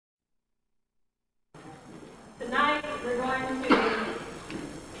we're going to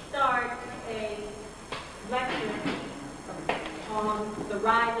start a lecture on the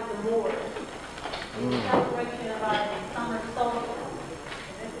rise of the Moors in celebration of our summer solstice.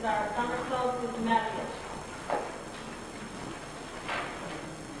 This is our summer solstice message.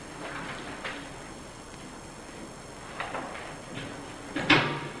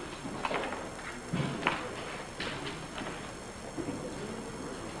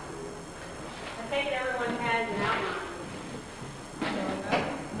 I think everyone has an outline.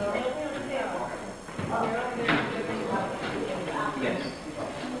 Yes.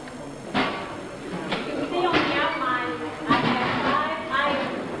 You can see on the outline, I have 5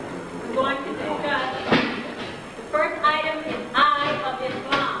 items we're going to discuss. The first item is Eye of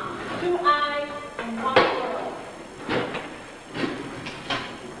Islam. 2 eyes in 1 world.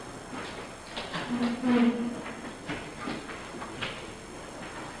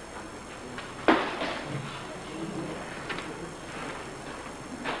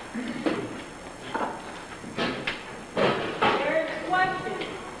 There is a question.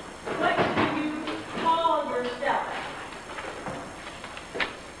 What do you call yourself?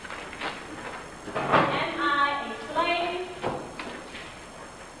 Am I a slave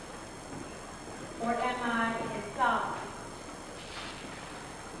or am I a sovereign?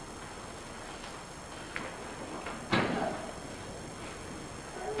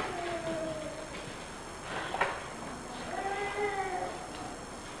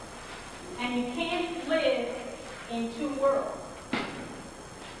 And you can't live in 2 worlds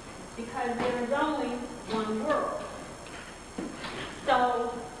because there is only 1 world. So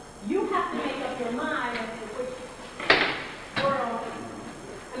you have to make up your mind as to which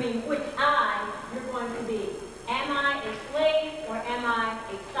which I you're going to be. Am I a slave or am I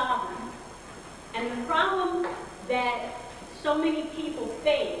a sovereign? And the problem that so many people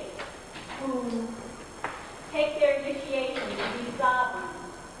face who take their initiation to be sovereign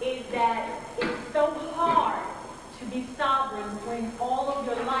is that it's so hard to be sovereign when all of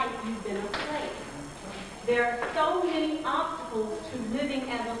your life you've been a slave. There are so many obstacles to living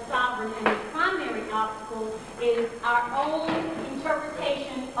as a sovereign, and the primary obstacle is our own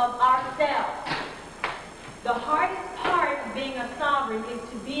interpretation of ourselves. The hardest part of being a sovereign is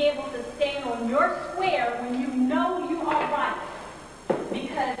to be able to stand on your square when you know you are right.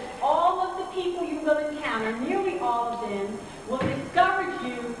 Because all of the people you will encounter, nearly all of them, will discourage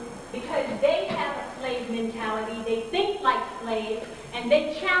you because they have a slave mentality, they think like slaves, and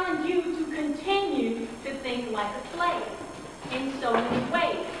they challenge you to continue to think like a slave in so many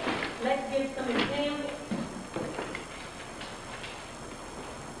ways. Let's give some examples.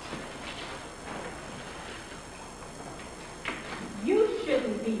 You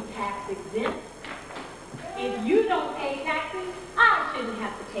shouldn't be tax exempt. If you don't pay taxes, I shouldn't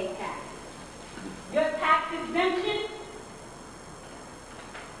have to pay taxes. Your tax exemption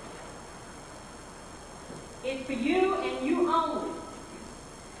is for you and you only.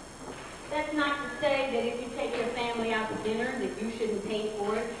 That's not to say that if you take your family out to dinner that you shouldn't pay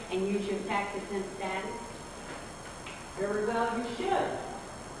for it and use your tax exempt status. Very well, you should.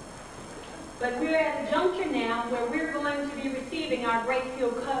 But we're at a juncture now where we're going to be receiving our Great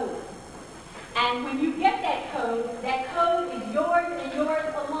Seal Code. And when you get that code is yours and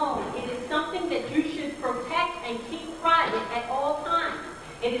yours alone. It is something that you should protect and keep private at all times.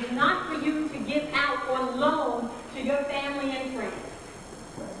 It is not for you to give out or loan to your family and friends.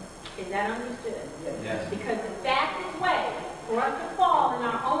 Is that understood? Yes. Because the fastest way for us to fall in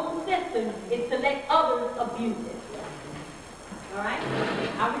our own system is to let others abuse it. All right?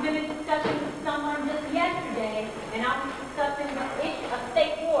 I was in a discussion with someone just yesterday, and I was discussing the issue of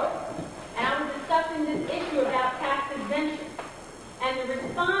state board. And I was discussing this issue about tax exemption. And the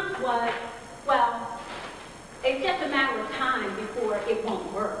response was, well, it's just a matter of time before it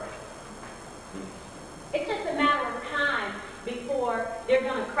won't work. It's just a matter of time before they're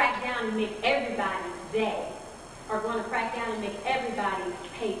going to crack down and make everybody, they are going to crack down and make everybody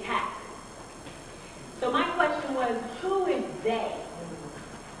pay taxes. So my question was, who is they?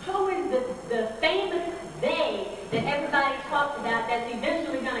 Who is the famous they that everybody talks about that's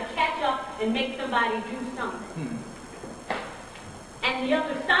eventually going to catch up and make somebody do something? And the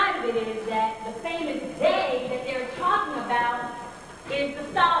other side of it is that the famous they that they're talking about is the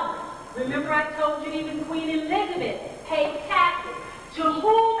sovereign. Remember I told you even Queen Elizabeth paid taxes. To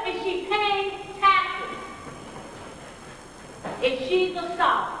whom is she paying taxes? If she's a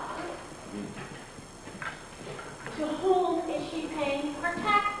sovereign. To whom is she paying her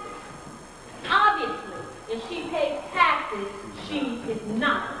taxes? Obviously, if she pays taxes, she is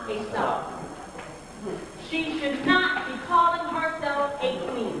not a sovereign. She should not be calling herself a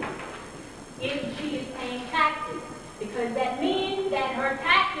queen if she is paying taxes.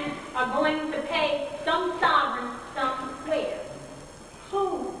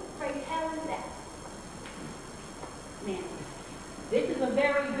 this is a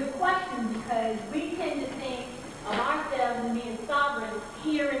very good question because we tend to think of ourselves as being sovereign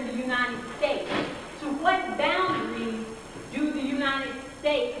here in the United States. To what boundaries do the United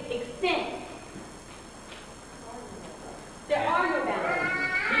States extend? There are no boundaries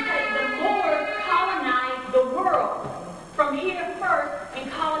because the Moors colonized the world. From here first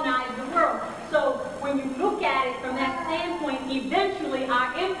and colonized the world. So when you look at it from that standpoint, eventually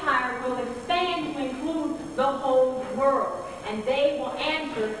our empire will expand to include the whole world. And they will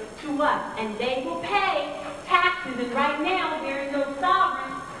answer to us. And they will pay taxes. And right now there is no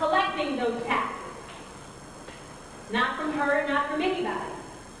sovereign collecting those taxes. Not from her, not from anybody.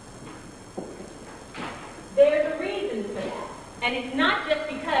 There's a reason for that. And it's not just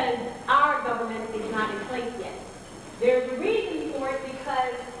because our government is not in place yet. There's a reason for it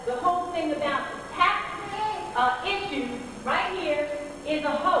because the whole thing about the tax issue right here is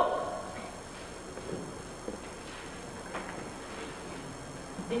a hoax.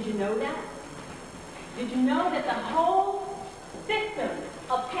 Did you know that? Did you know that the whole system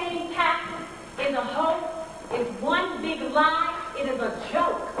of paying taxes is a hoax? It's one big lie. It is a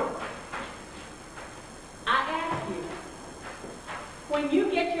joke. I ask you, when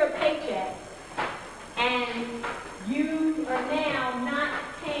you get your paycheck and you are now not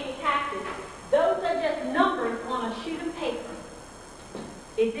paying taxes, those are just numbers on a sheet of paper.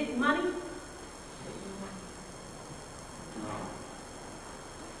 Is it money?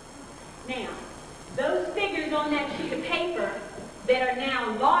 Now, those figures on that sheet of paper that are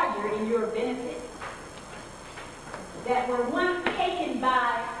now larger in your benefit, that were once taken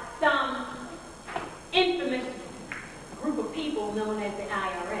by some infamous group of people known as the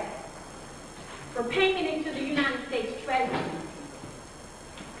IRS, for payment into the United States Treasury.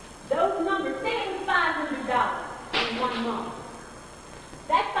 Those numbers, say it was $500 in 1 month.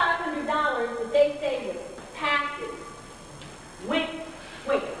 That $500 that they say was taxes went,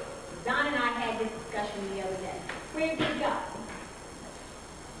 wait, Don and I had this discussion the other day. Where did it go?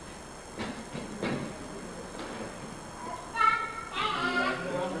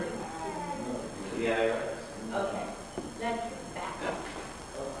 Yeah. Okay, let's back up.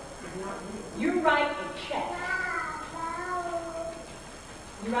 You write a check.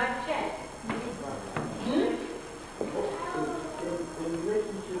 You write a check. In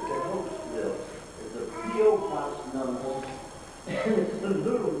relationship to Hoaxville, it's a P.O. box number, and it's a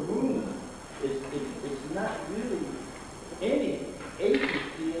little room. It's not really any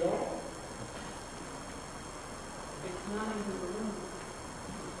agency at all. It's not even a room.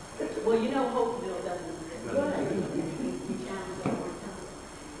 Well, you know Hoaxville doesn't exist. Go ahead. You challenge that one time.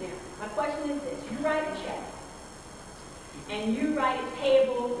 Now, my question is this. You write a check, and you write it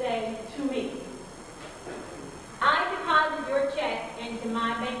payable, say, to me. I deposit your check into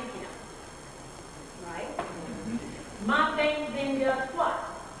my bank account, right? My bank then does what?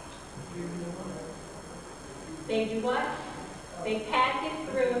 They do what? They pass it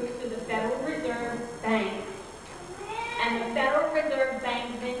through to the Federal Reserve Bank, and the Federal Reserve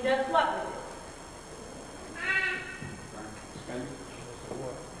Bank then does what with it?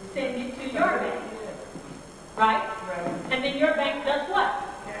 Send it to your bank, right? And then your bank does what?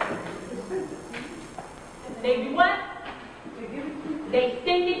 They do what? They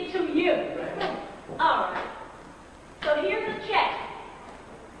send it to you. All right. So here's a check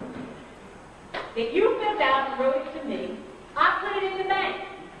that you filled out and wrote it to me. I put it in the bank.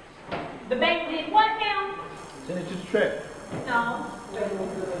 The bank did what now? Send it to the treasury. No.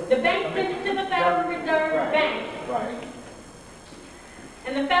 The bank sent it to the Federal Reserve Bank. Right.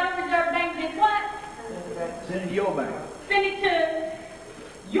 And the Federal Reserve Bank did what? Send it to your bank. Send it to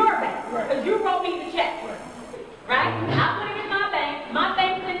your bank. Because you wrote me the check. Right? I put it in my bank. My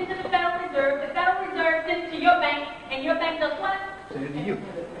bank sent it to the Federal Reserve. The Federal Reserve sent it to your bank. And your bank does what? Send it to you.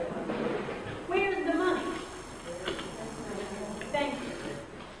 Where's the money? Thank you.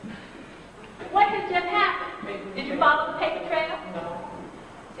 What has just happened? Did you follow the paper trail?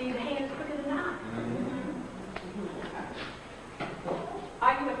 See, the hand is quicker than I.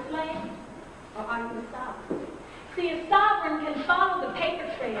 Are you a slave or are you a sovereign? See, a sovereign can follow the paper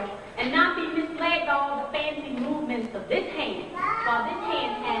trail and not be misled by all the fancy movements of this hand, while this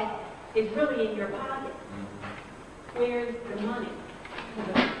hand is really in your pocket. Where's the money?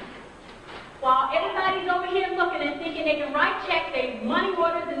 While everybody's over here looking and thinking they can write checks, they money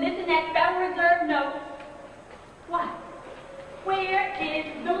orders and this and that, Federal Reserve notes. What? Where is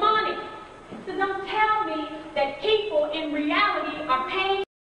the money? So don't tell me that people in reality are paying